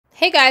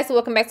Hey guys,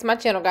 welcome back to my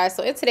channel, guys.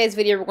 So in today's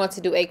video, we're going to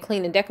do a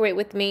clean and decorate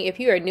with me. If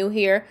you are new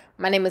here,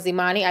 my name is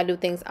Imani. I do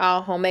things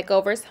all home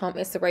makeovers, home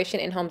inspiration,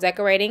 and home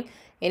decorating.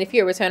 And if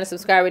you're a returning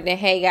subscriber, then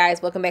hey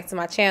guys, welcome back to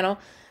my channel.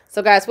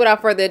 So guys, without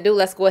further ado,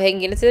 let's go ahead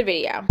and get into the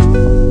video.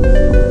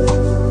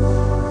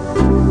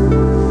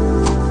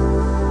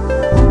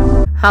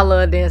 I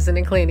love dancing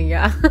and cleaning,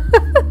 y'all.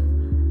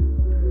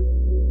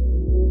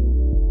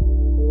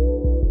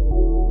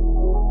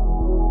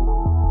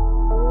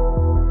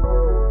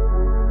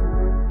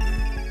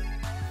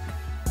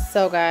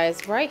 So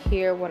guys, right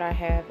here what I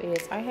have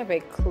is I have a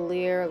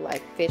clear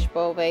like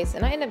fishbowl vase,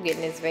 and I ended up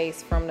getting this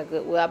vase from the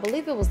Goodwill. I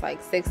believe it was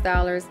like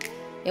 $6.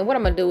 And what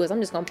I'm gonna do is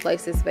I'm just gonna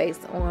place this vase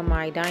on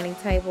my dining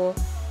table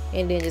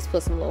and then just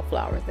put some little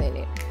flowers in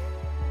it.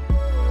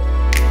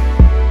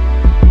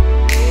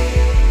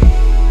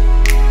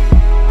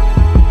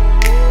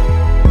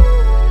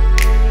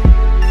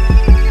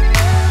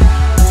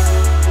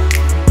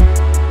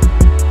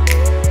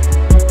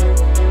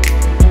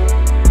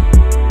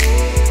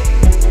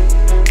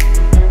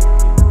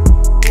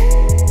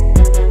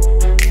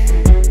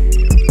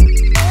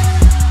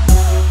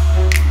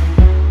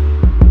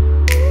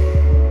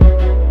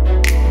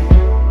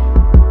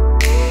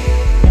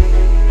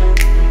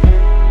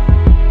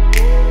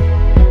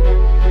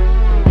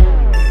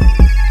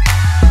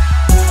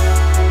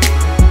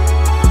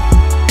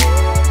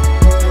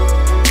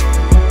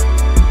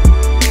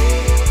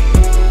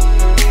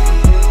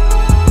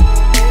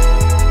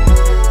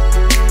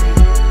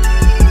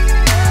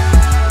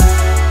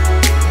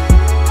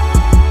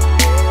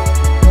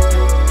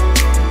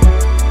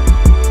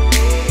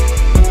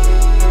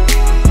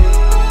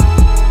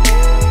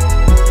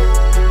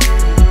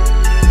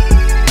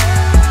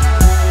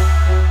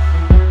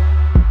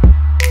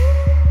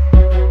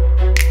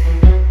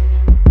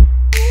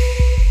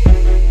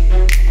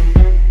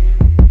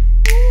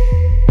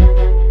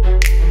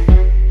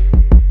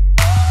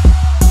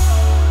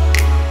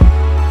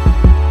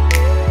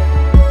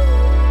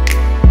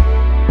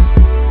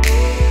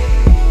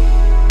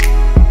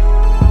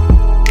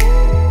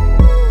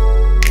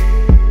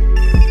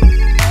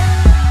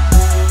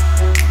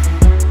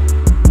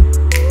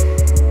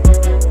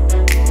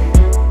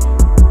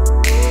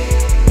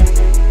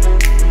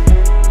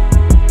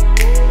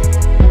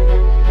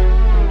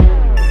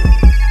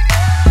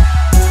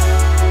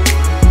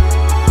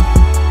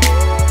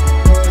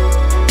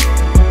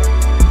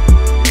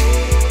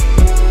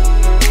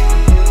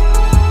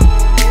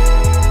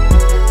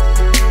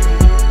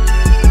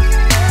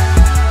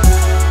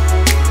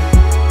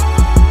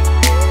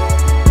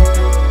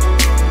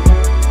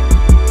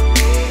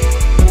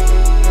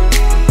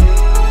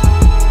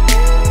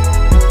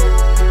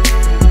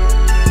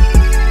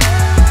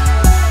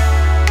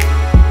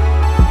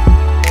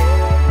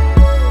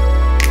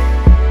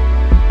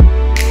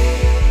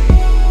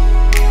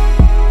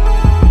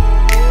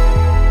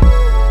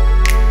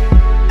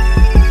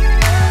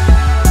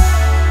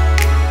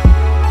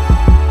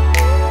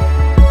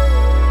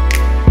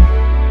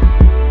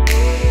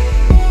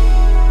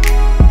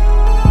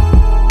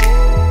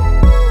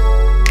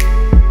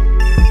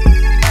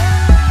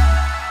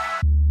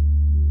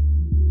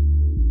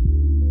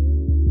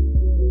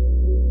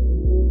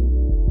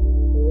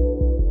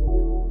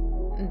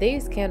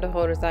 These candle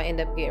holders I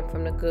end up getting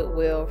from the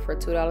Goodwill for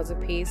 $2 a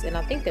piece, and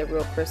I think they're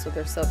real crystal.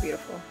 They're so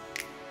beautiful.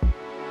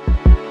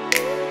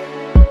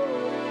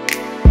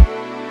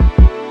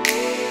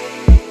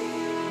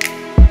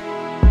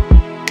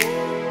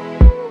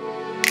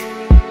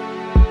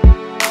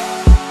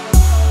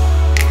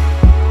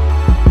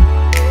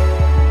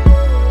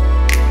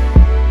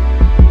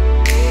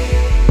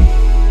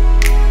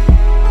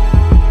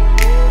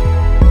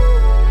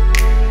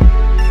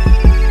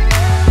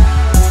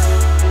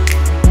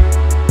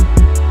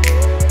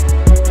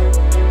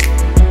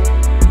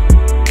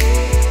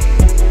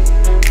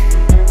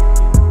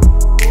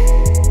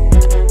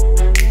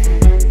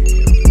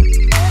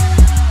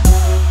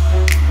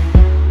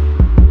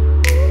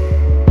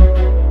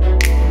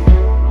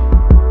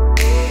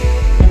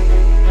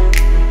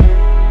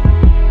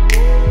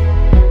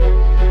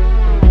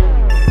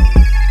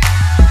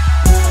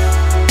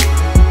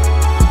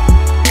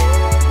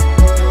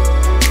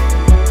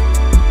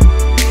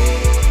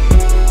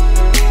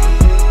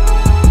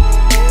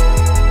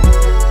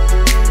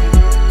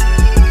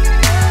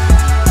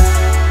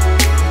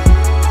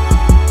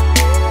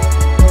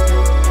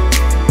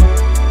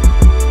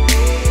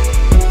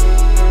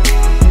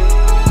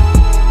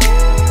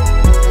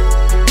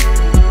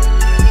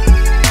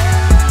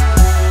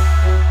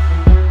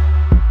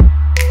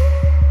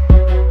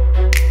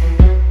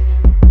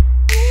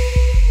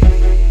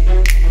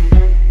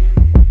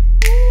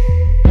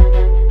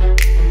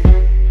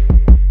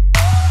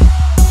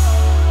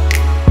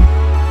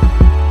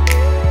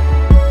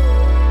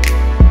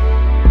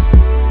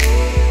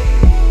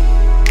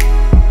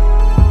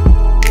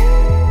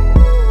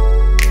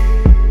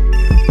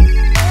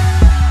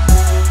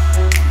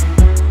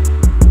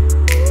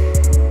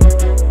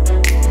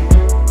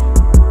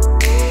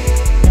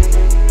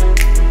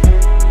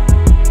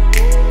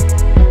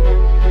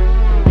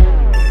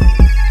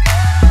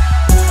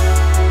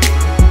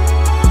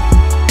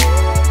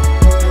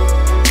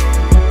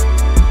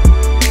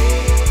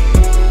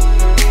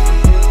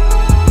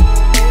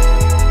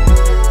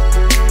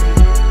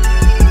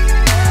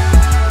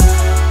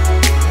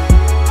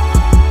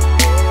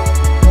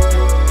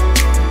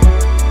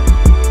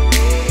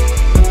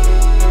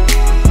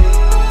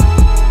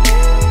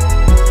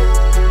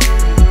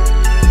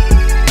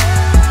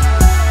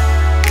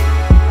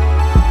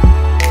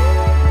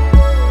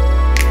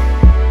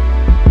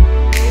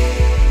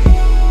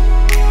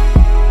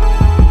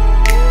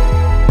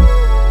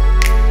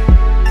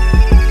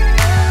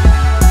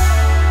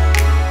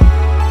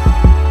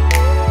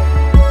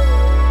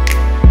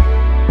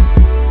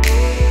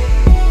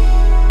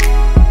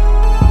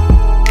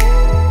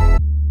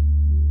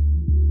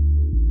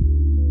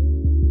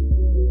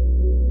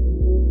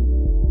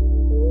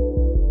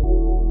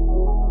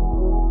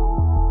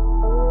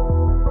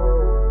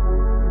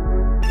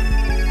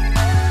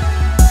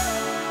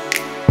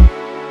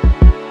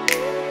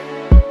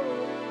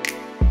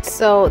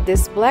 So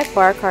this black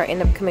bar cart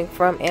ended up coming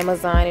from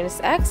Amazon, and it's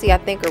actually, I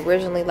think,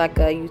 originally like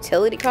a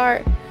utility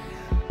cart,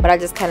 but I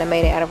just kind of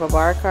made it out of a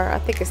bar cart. I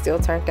think it still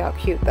turned out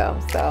cute though,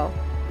 so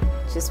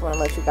just want to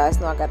let you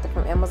guys know I got that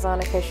from Amazon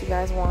in case you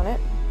guys want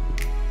it.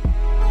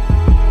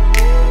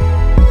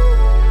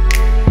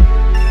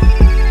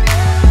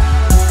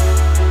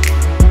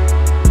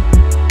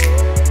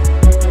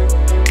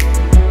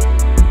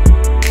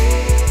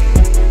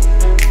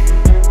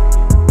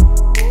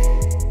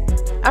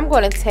 I'm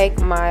going to take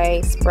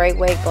my spray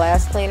weight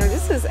glass cleaner.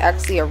 This is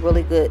actually a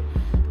really good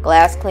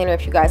glass cleaner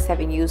if you guys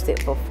haven't used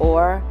it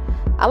before.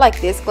 I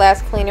like this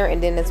glass cleaner,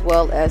 and then as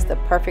well as the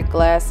Perfect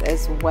Glass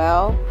as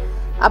well.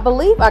 I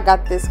believe I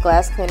got this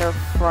glass cleaner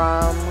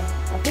from,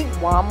 I think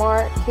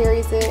Walmart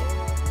carries it.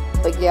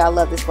 But yeah, I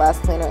love this glass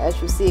cleaner. As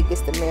you see, it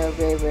gets the mirror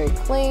very, very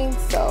clean.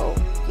 So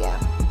yeah.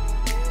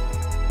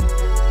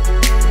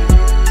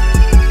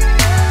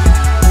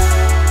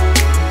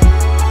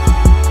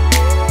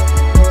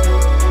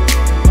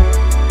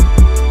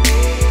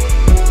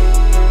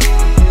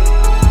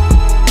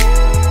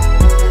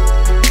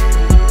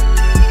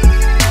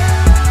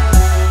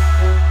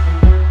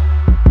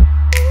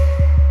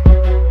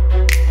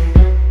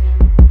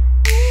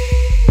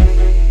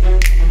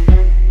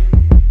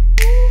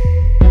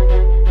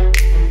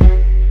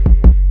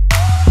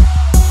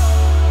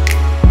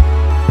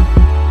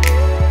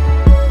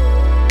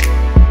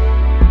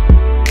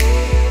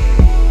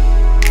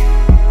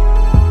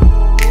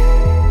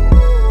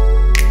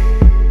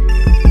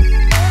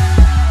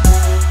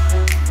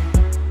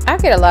 I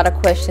get a lot of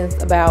questions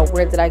about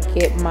where did I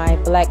get my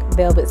black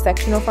velvet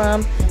sectional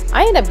from.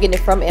 I end up getting it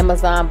from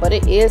Amazon, but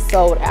it is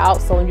sold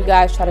out, so when you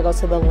guys try to go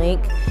to the link,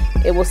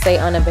 it will say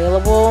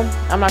unavailable.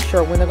 I'm not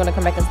sure when they're going to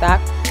come back in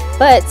stock,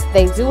 but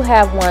they do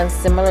have one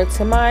similar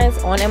to mine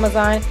on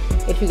Amazon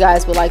if you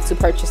guys would like to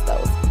purchase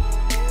those.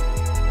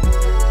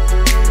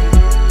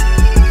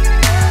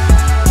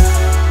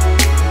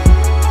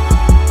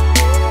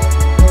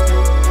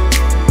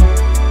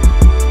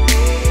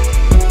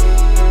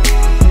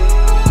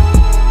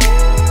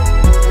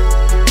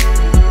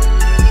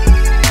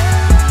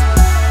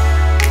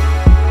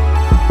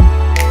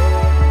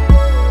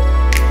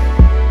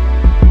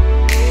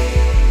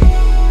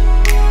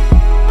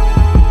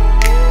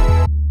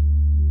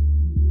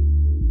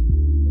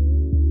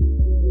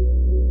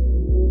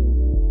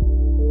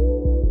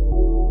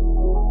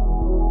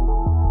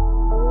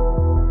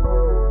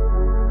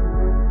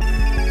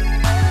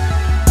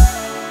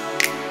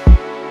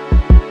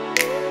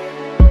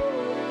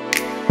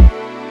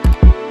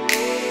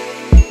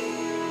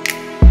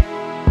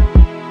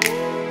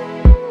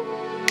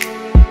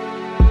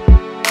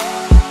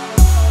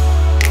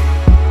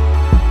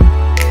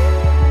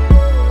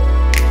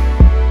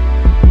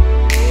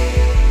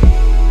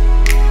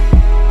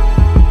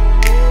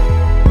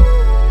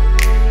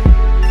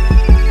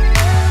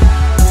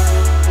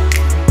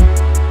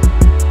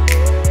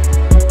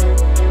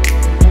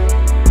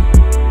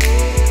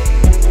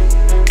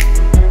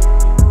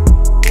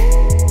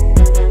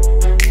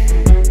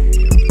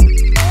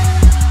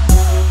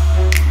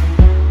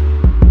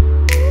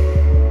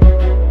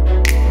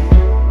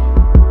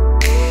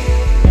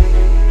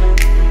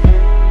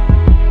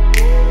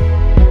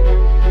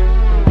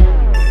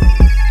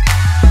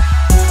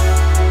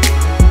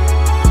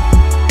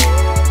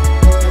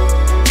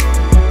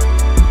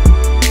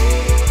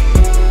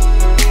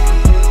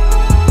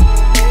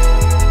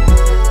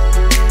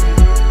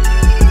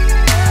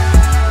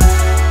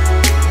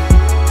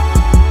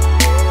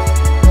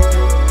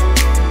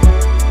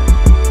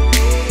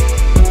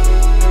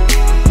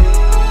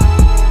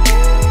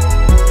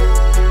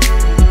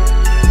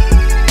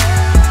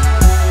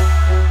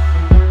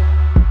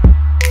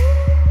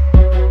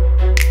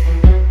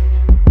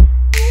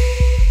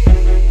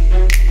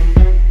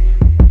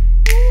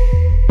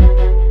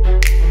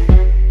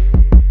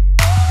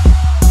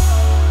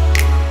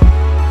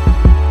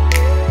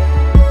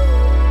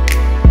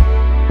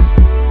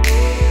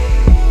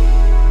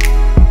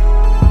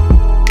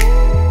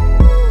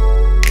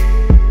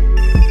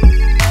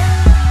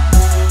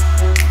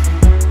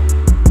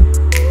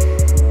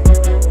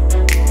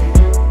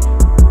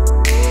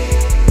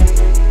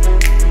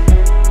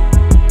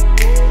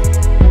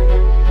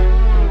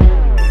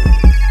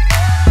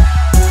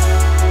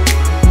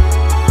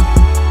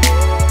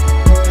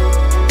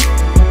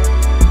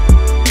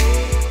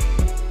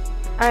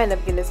 I ended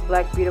up getting this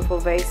black beautiful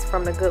vase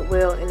from the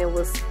Goodwill, and it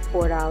was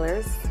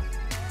 $4.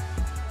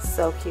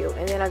 So cute.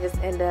 And then I just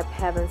ended up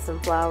having some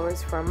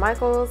flowers from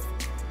Michael's.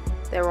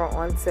 They were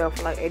on sale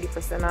for like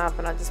 80% off,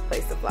 and I just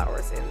placed the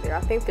flowers in there.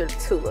 I think they're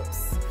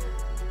tulips.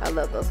 I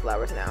love those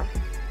flowers now.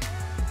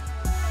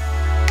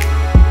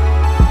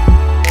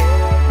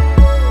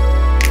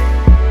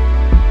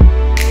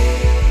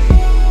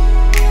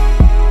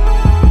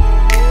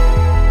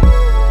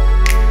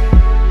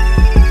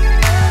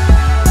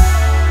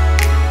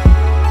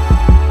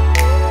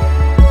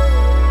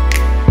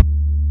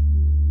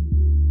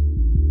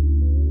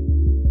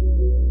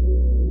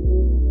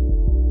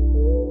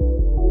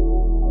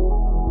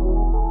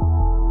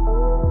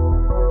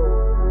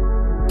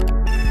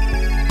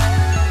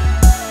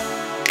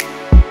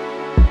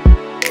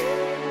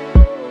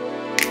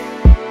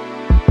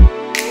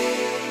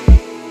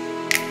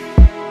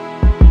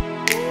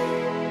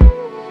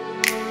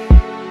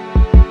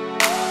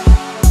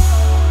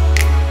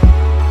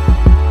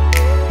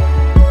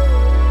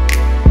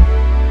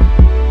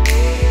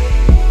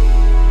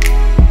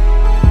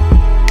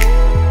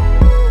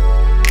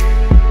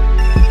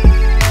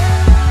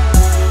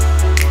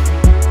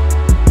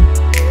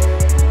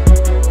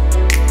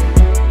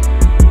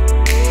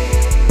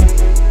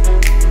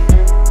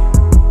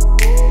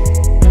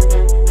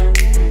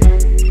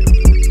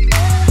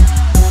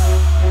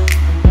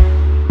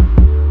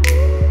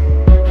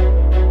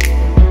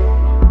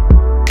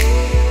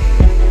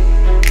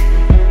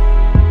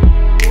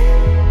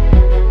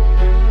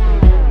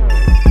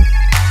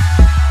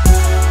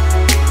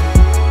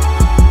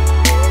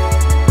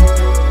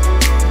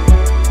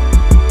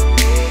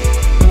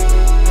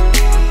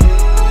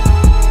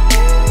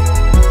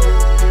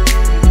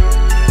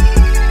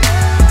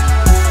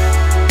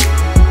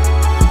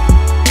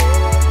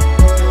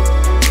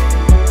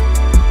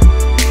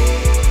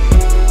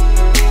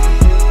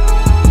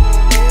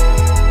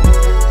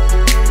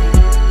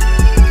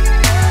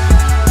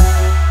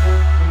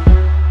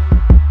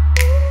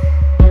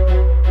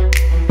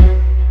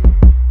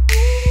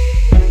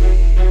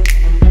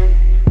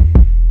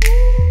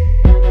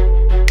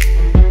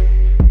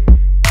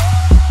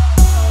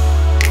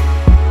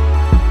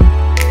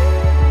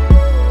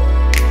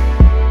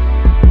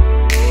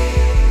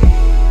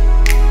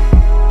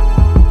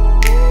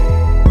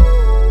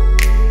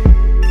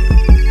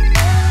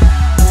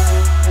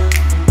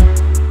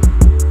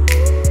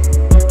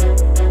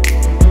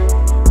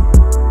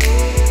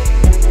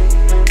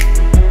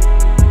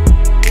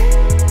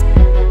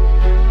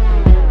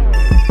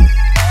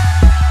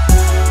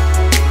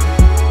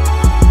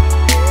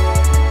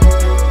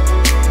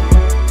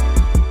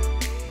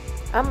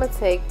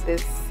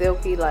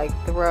 stretchy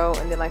like throw,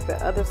 and then like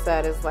the other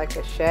side is like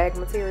a shag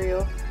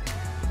material.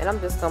 And I'm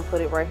just gonna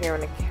put it right here on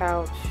the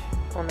couch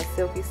on the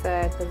silky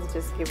side because it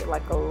just give it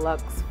like a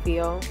luxe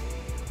feel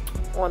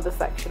on the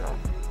sectional.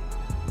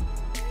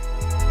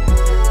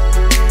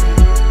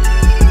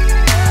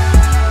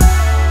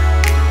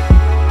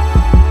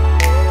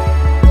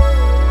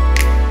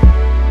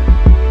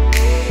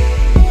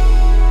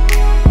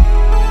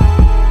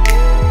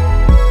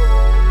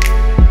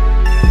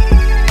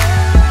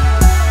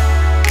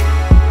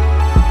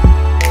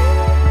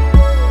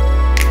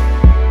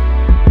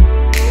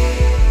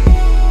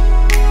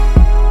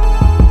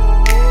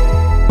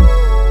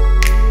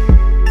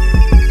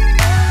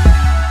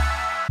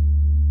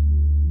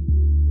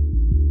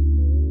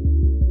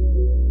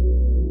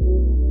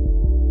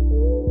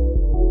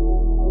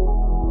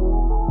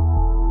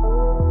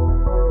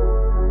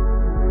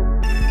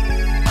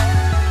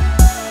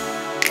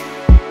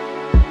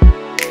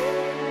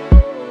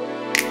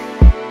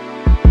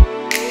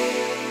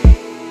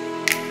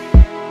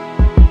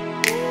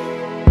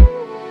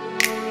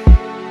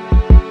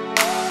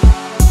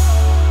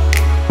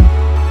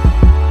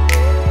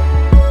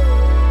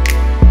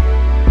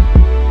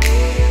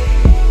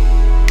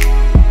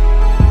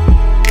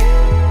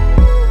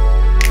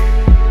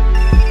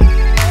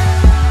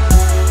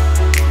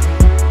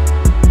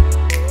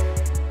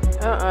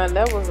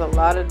 That was a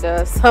lot of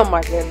dust. Oh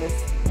my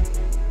goodness.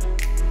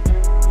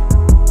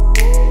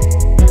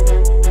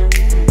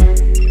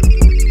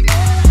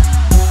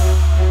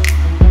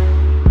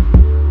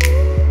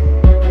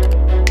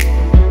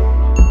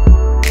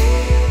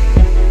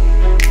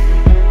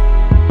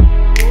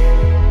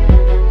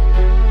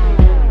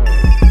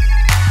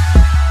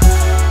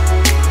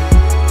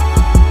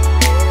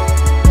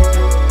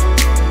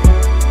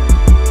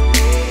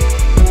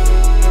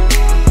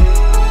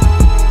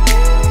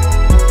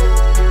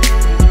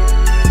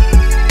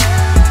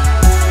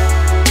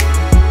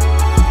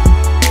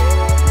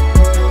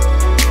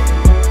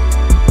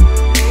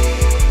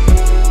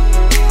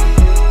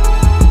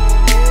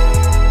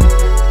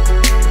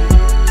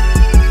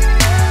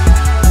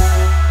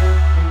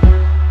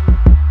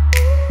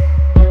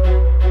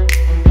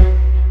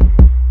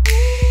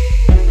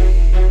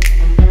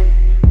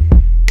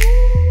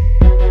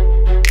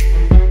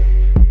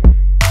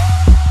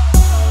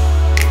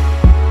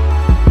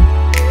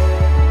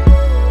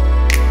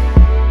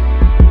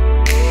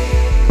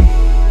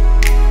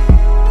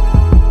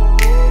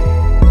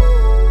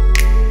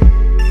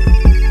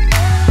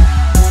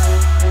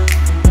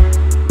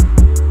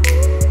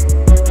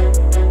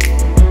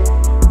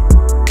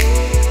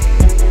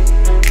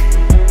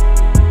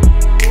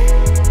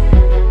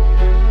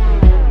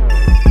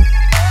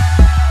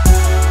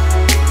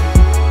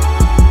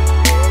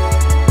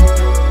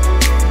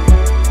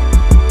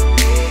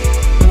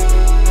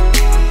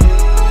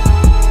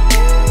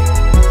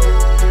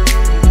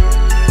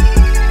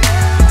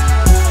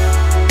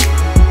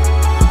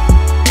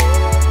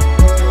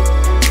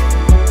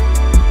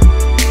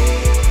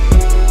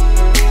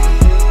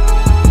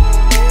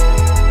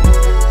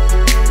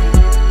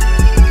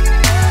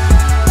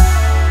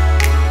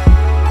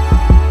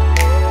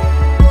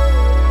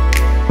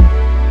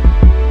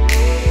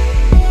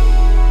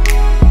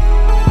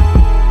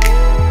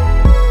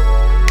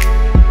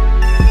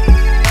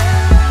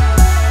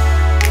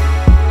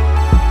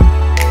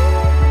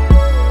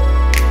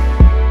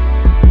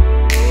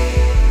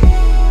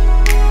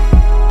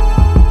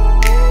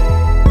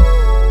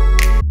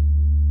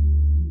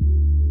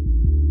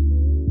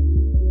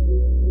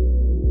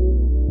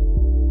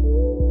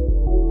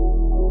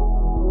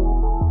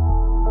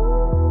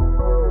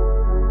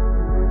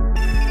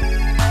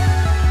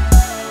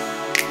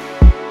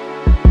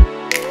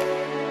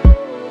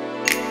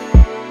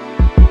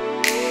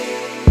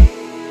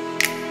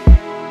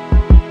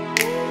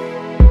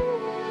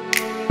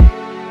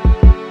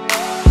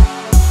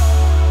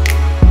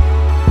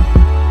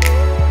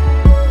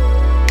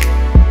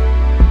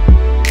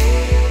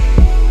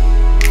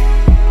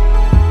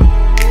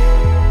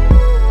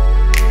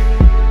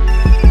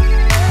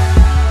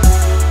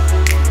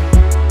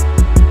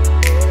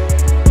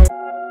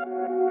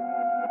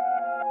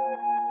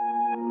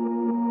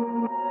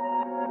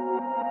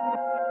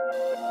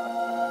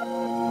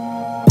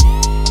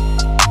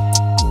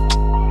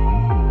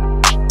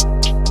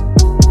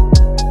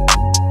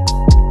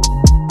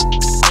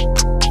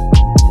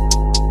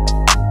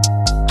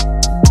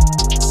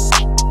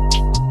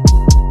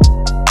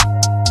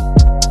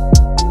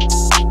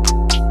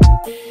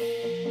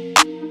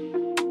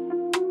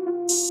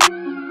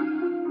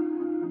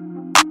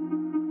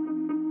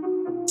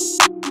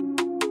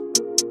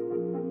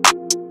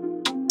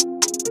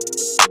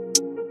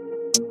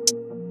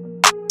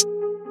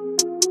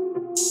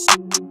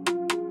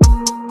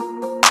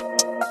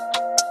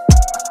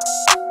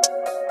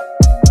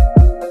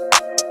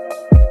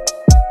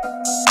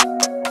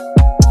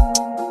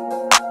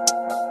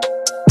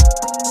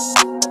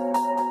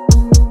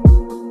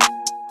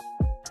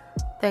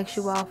 Thanks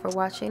you all for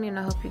watching, and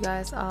I hope you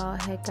guys all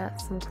had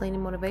got some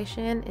cleaning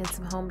motivation and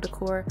some home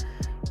decor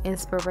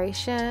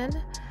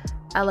inspiration.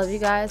 I love you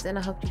guys, and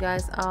I hope you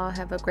guys all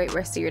have a great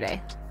rest of your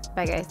day.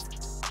 Bye,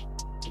 guys.